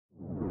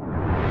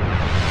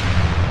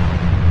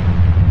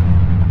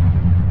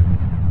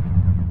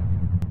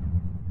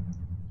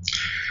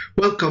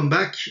Welcome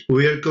back.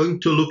 We are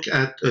going to look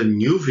at a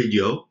new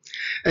video,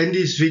 and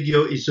this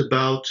video is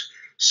about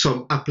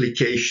some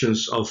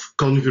applications of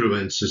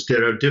congruences.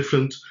 There are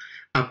different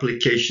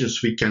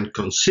applications we can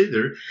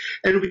consider,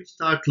 and we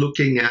start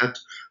looking at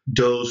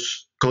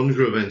those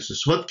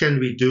congruences. What can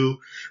we do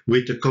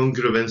with the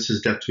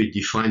congruences that we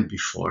defined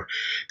before?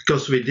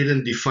 Because we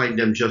didn't define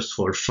them just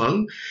for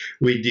fun.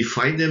 We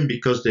defined them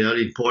because they are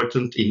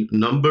important in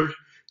number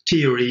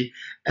theory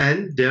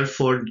and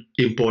therefore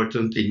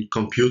important in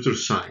computer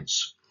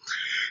science.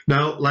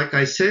 Now, like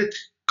I said,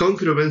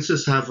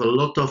 congruences have a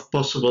lot of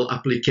possible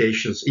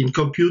applications in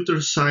computer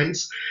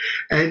science,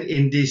 and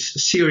in this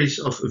series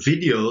of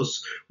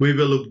videos we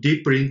will look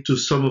deeper into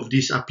some of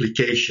these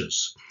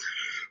applications.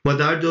 What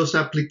are those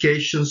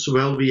applications?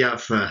 Well, we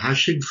have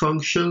hashing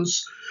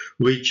functions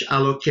which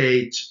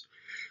allocate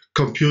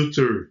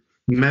computer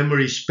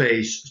memory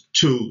space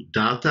to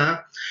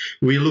data.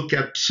 We look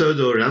at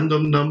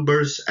pseudo-random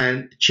numbers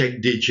and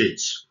check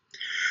digits.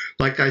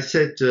 Like I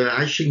said,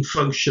 hashing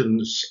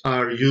functions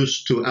are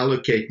used to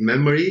allocate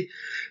memory.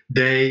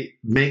 They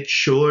make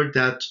sure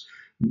that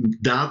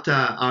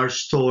data are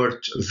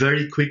stored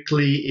very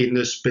quickly in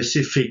a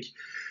specific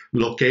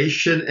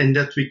location and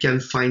that we can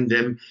find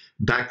them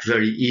back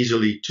very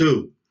easily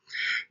too.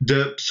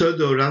 The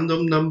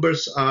pseudo-random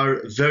numbers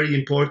are very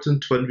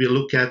important when we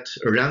look at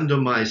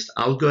randomized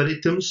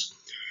algorithms.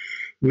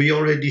 We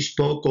already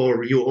spoke,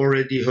 or you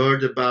already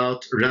heard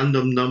about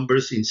random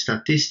numbers in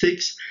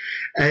statistics.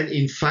 And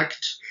in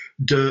fact,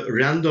 the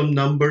random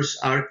numbers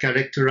are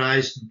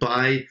characterized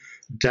by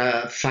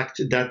the fact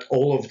that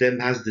all of them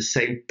has the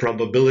same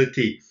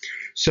probability.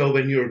 So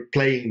when you're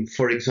playing,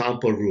 for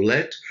example,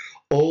 roulette,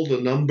 all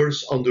the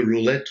numbers on the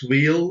roulette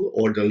wheel,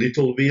 or the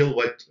little wheel,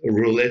 what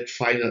roulette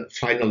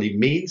finally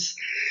means,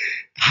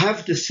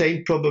 have the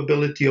same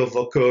probability of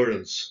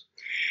occurrence.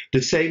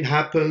 The same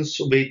happens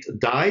with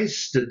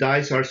dice. The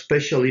dice are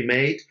specially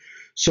made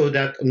so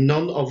that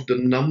none of the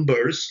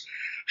numbers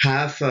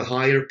have a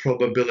higher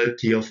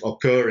probability of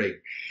occurring.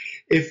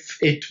 If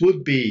it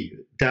would be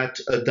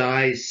that a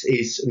dice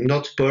is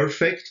not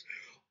perfect,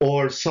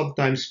 or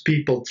sometimes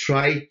people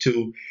try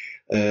to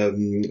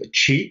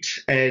cheat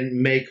and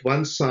make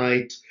one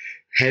side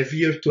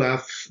heavier to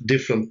have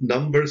different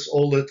numbers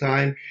all the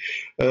time.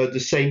 The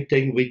same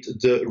thing with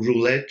the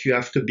roulette, you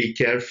have to be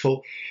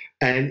careful.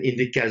 And in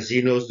the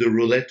casinos, the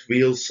roulette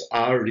wheels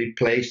are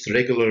replaced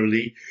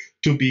regularly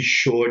to be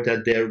sure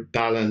that they're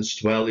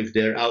balanced well. If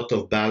they're out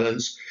of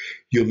balance,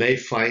 you may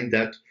find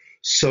that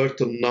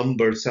certain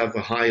numbers have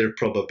a higher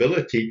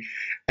probability,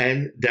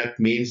 and that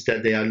means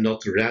that they are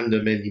not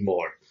random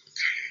anymore.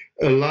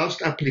 A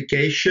last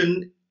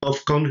application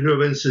of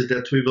congruences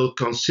that we will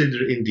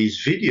consider in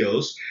these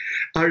videos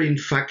are in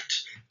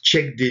fact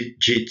check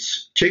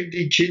digits. Check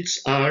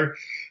digits are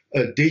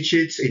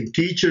digits,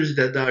 integers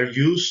that are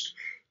used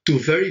to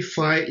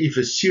verify if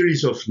a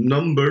series of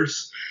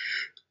numbers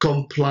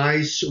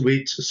complies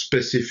with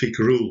specific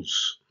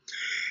rules.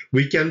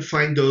 We can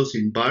find those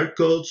in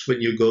barcodes.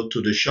 When you go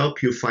to the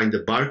shop, you find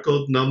a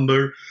barcode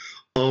number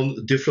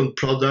on different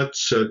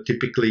products,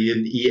 typically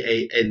in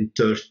EAN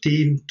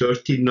 13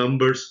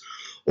 numbers,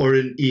 or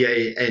in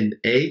EAN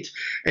 8,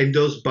 and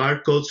those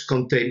barcodes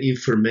contain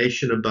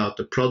information about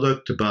the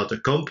product, about the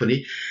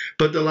company,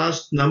 but the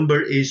last number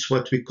is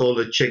what we call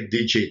a check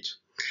digit.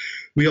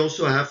 We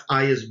also have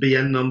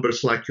ISBN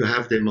numbers like you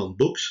have them on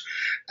books,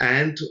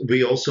 and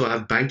we also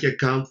have bank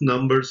account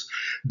numbers.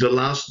 The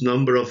last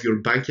number of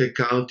your bank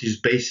account is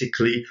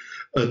basically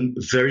a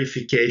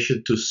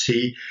verification to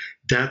see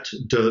that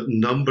the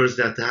numbers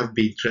that have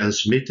been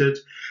transmitted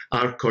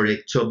are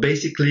correct. So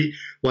basically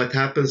what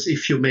happens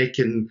if you make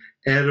an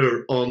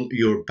error on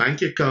your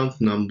bank account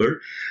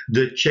number,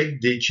 the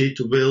check digit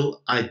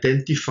will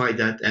identify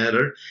that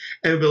error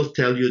and will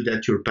tell you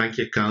that your bank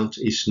account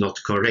is not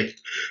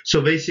correct.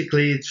 So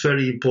basically it's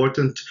very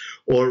important,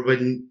 or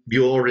when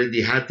you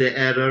already had the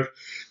error,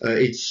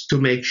 it's to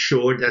make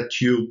sure that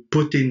you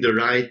put in the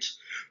right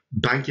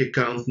bank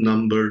account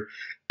number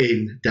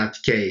in that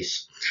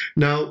case.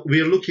 Now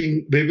we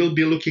will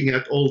be looking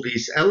at all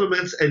these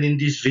elements, and in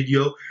this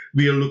video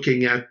we are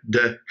looking at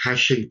the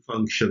hashing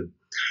function.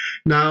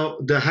 Now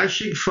the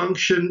hashing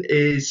function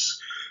is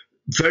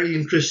very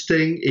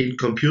interesting in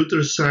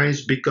computer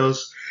science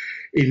because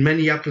in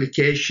many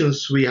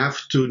applications we have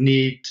the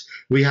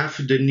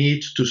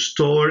need to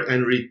store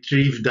and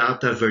retrieve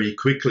data very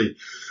quickly.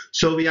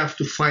 So we have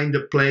to find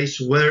a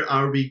place where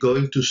are we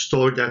going to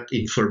store that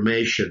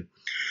information.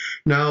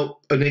 Now,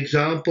 an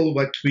example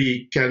what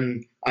we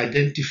can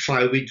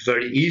identify with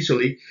very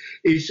easily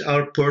is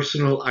our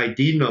personal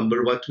ID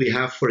number, what we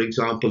have, for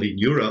example, in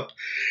Europe.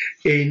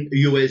 In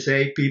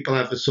USA, people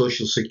have a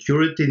social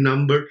security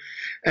number,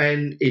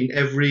 and in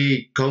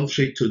every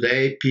country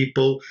today,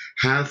 people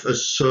have a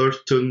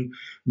certain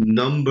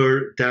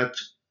number that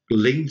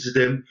links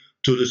them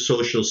to the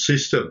social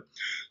system.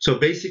 So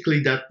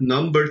basically, that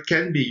number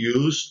can be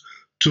used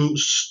to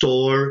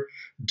store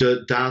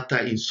the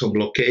data in some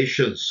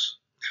locations.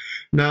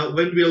 Now,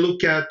 when we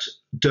look at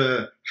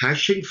the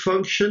hashing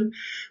function,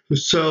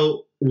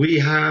 so we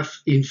have,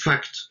 in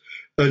fact,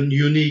 a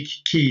unique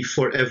key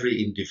for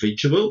every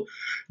individual.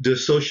 The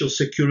social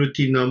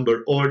security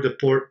number or the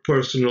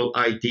personal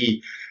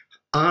ID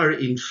are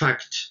in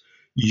fact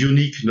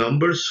unique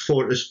numbers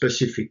for a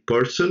specific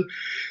person.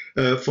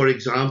 For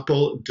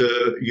example,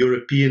 the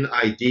European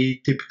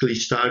ID typically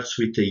starts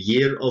with the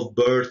year of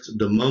birth,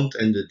 the month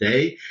and the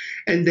day,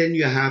 and then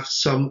you have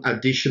some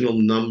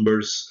additional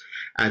numbers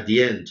at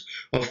the end.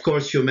 Of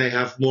course, you may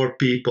have more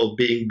people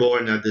being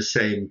born at the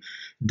same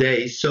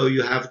day, so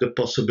you have the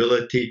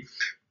possibility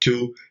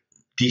to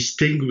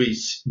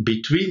distinguish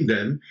between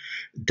them,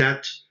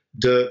 that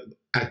the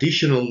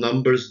additional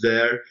numbers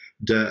there,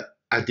 the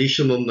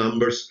additional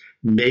numbers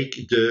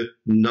make the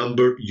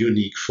number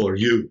unique for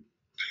you.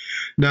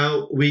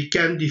 Now, we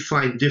can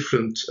define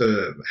different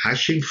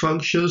hashing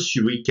functions.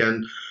 We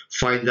can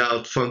find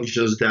out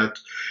functions that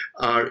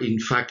are in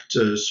fact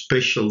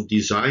special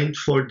designed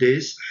for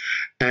this.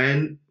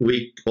 And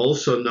we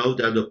also know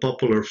that a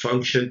popular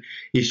function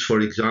is, for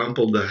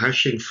example, the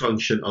hashing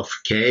function of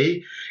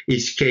k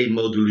is k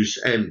modulus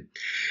m.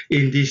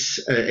 In this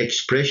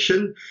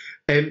expression,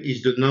 m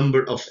is the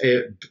number of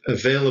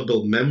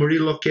available memory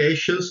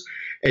locations,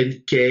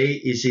 and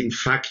k is in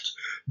fact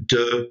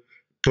the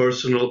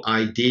personal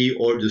ID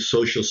or the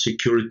social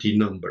security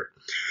number.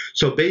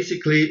 So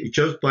basically,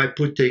 just by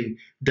putting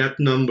that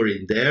number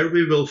in there,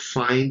 we will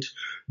find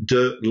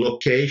the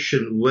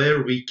location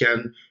where we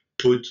can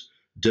put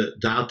the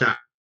data.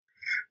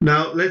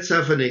 Now, let's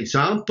have an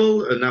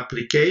example, an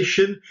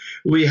application.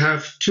 We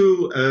have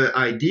two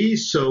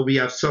IDs. So we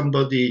have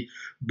somebody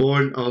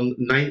born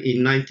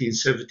in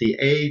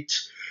 1978,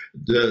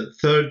 the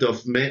 3rd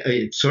of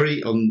May,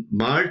 on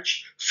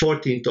March,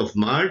 14th of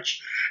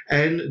March,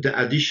 and the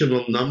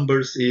additional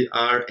numbers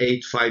are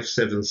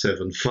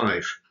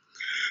 85775.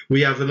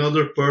 We have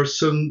another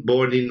person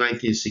born in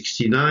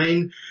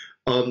 1969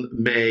 on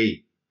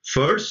May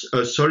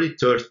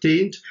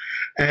 13th,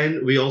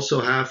 and we also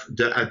have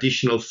the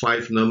additional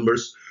 5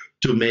 numbers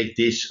to make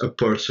this a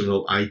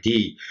personal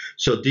ID.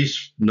 So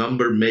this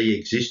number may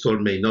exist or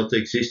may not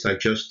exist. I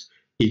just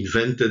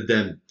invented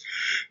them.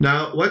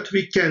 Now, what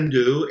we can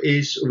do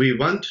is we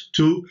want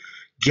to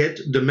get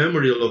the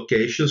memory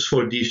locations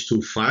for these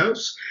two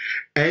files,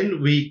 and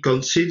we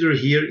consider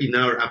here in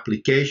our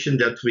application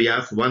that we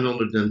have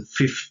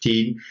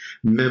 115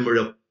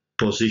 memory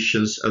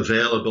positions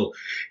available.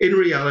 In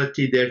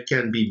reality, there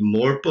can be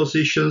more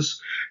positions,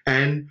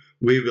 and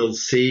we will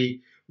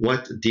see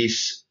what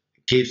this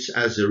gives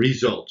as a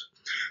result.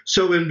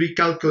 So when we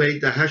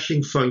calculate the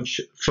hashing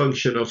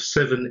function of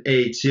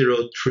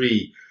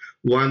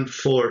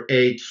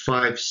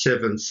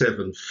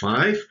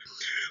 780314857775,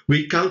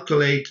 we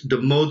calculate the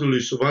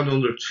modulus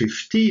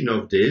 115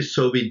 of this,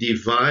 so we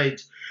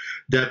divide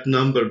that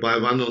number by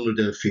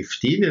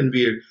 115 and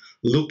we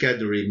look at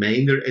the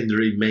remainder, and the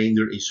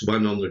remainder is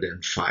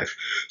 105.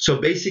 So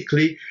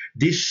basically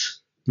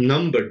this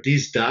number,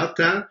 this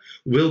data,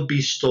 will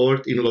be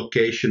stored in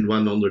location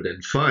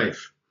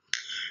 105.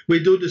 We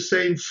do the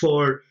same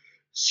for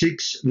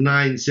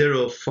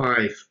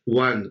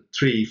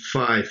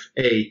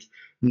 69051358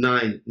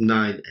 9,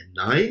 9, and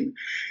 9.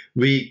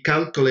 We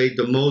calculate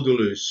the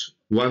modulus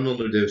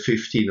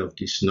 115 of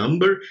this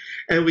number,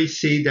 and we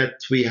see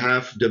that we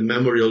have the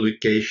memory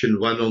location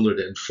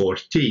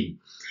 114.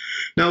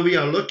 Now we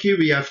are lucky,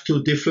 we have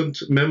two different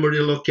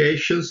memory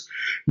locations.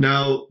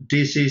 Now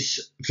this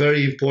is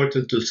very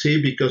important to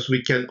see because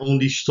we can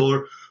only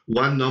store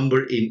one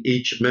number in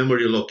each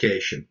memory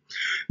location.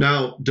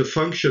 Now the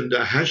function,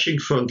 the hashing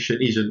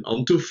function, is an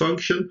onto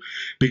function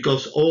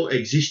because all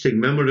existing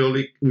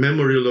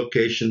memory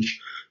locations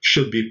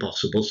should be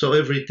possible. So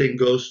everything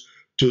goes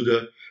to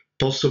the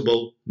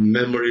possible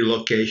memory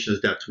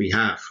locations that we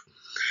have.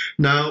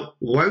 Now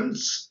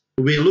once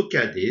we look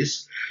at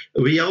this,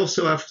 we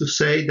also have to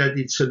say that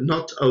it's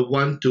not a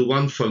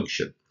one-to-one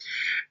function,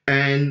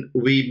 and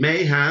we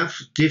may have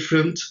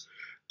different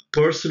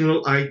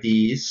personal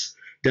IDs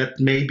that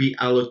may be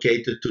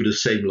allocated to the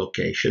same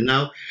location.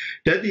 Now,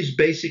 that is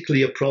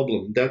basically a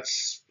problem.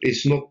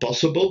 It's not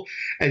possible,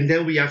 and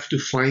then we have to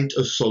find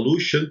a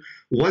solution,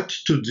 what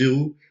to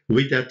do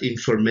with that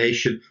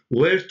information,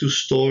 where to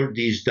store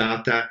these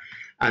data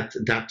at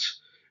that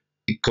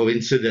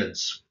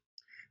coincidence.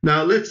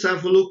 Now let's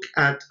have a look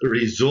at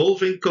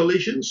resolving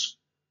collisions.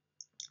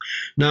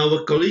 Now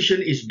a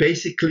collision is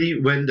basically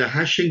when the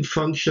hashing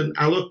function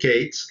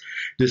allocates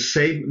the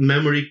same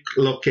memory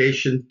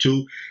location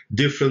to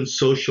different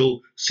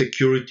social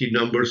security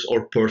numbers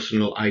or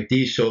personal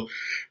ID. So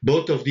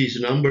both of these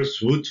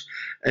numbers would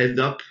end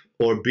up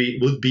or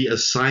would be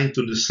assigned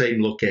to the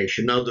same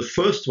location. Now the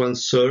first one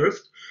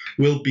served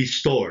will be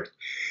stored.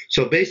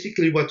 So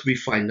basically what we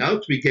find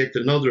out, we get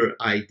another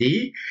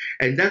ID,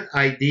 and that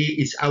ID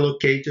is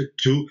allocated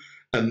to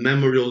a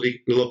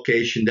memory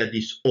location that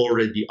is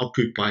already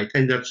occupied,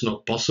 and that's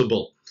not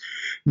possible.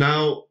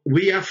 Now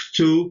we have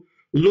to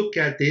look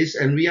at this,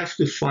 and we have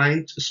to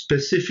find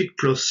specific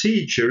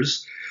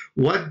procedures.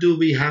 What do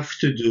we have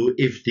to do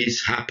if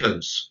this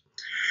happens?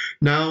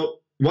 Now,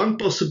 one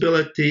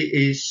possibility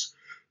is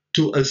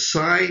to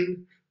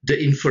assign the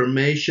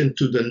information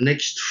to the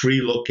next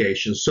free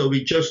location. So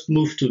we just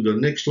move to the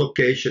next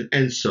location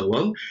and so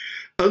on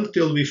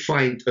until we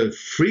find a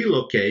free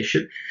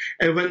location.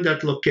 And when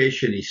that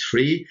location is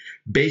free,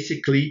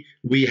 basically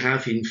we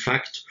have in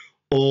fact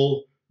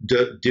all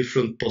the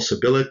different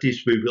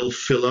possibilities. We will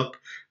fill up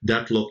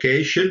that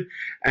location,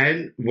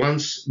 and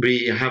once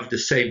we have the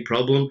same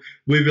problem,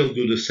 we will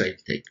do the same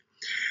thing.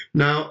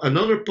 Now,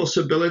 another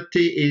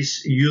possibility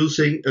is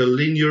using a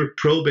linear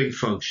probing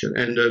function,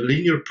 and a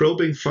linear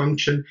probing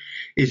function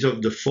is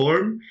of the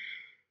form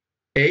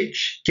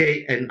h,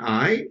 k, and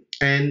I,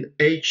 and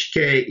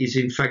hk is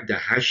in fact the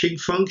hashing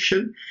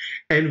function,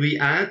 and we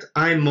add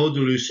I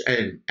modulus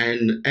m,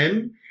 and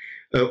m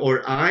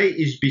or I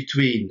is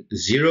between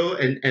 0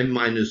 and m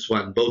minus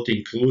 1, both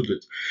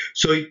included.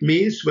 So it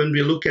means when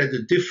we look at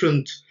the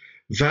different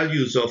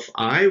values of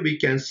I, we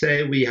can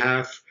say we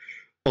have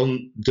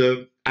on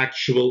the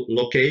actual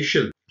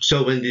location.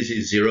 So when this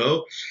is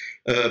 0,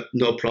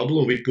 no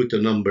problem, we put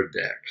a number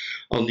there.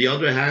 On the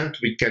other hand,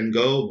 we can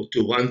go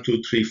to 1,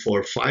 2, 3,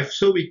 4, 5,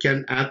 so we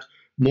can add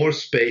more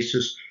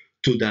spaces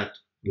to that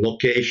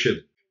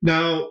location.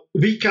 Now,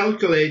 we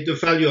calculate the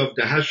value of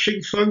the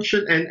hashing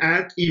function and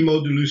add E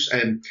modulus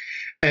m.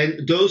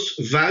 And those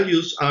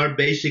values are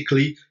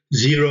basically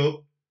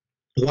 0,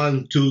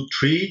 1, 2,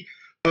 3,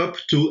 up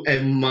to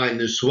m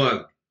minus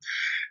 1.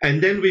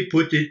 And then we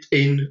put it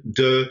in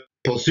the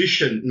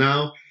position.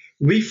 Now,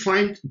 we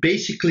find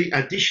basically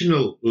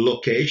additional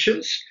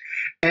locations.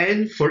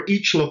 And for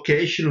each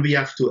location, we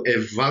have to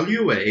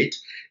evaluate,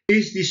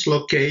 is this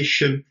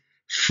location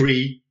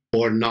free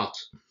or not?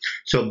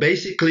 So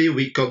basically,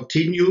 we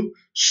continue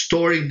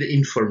storing the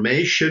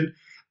information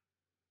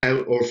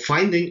or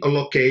finding a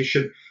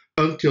location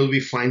until we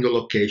find a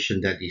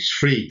location that is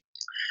free.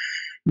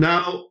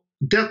 Now,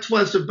 that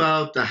was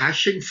about the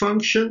hashing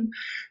function.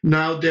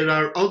 Now, there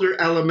are other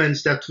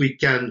elements that we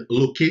can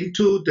look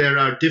into. There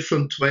are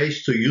different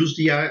ways to use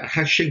the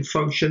hashing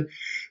function.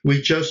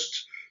 We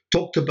just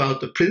talked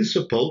about the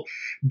principle,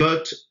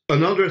 but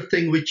another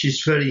thing which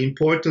is very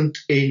important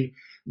in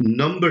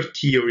number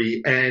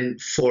theory and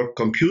for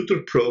computer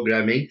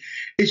programming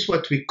is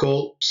what we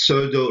call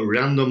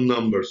pseudo-random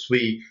numbers.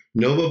 We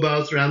know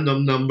about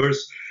random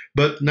numbers,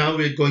 but now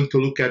we're going to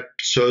look at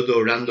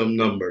pseudo-random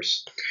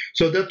numbers.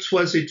 So that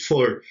was it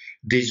for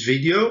this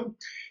video.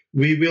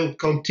 We will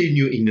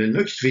continue in the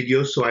next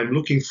video, so I'm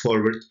looking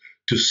forward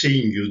to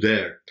seeing you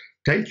there.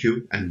 Thank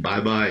you and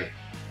bye-bye.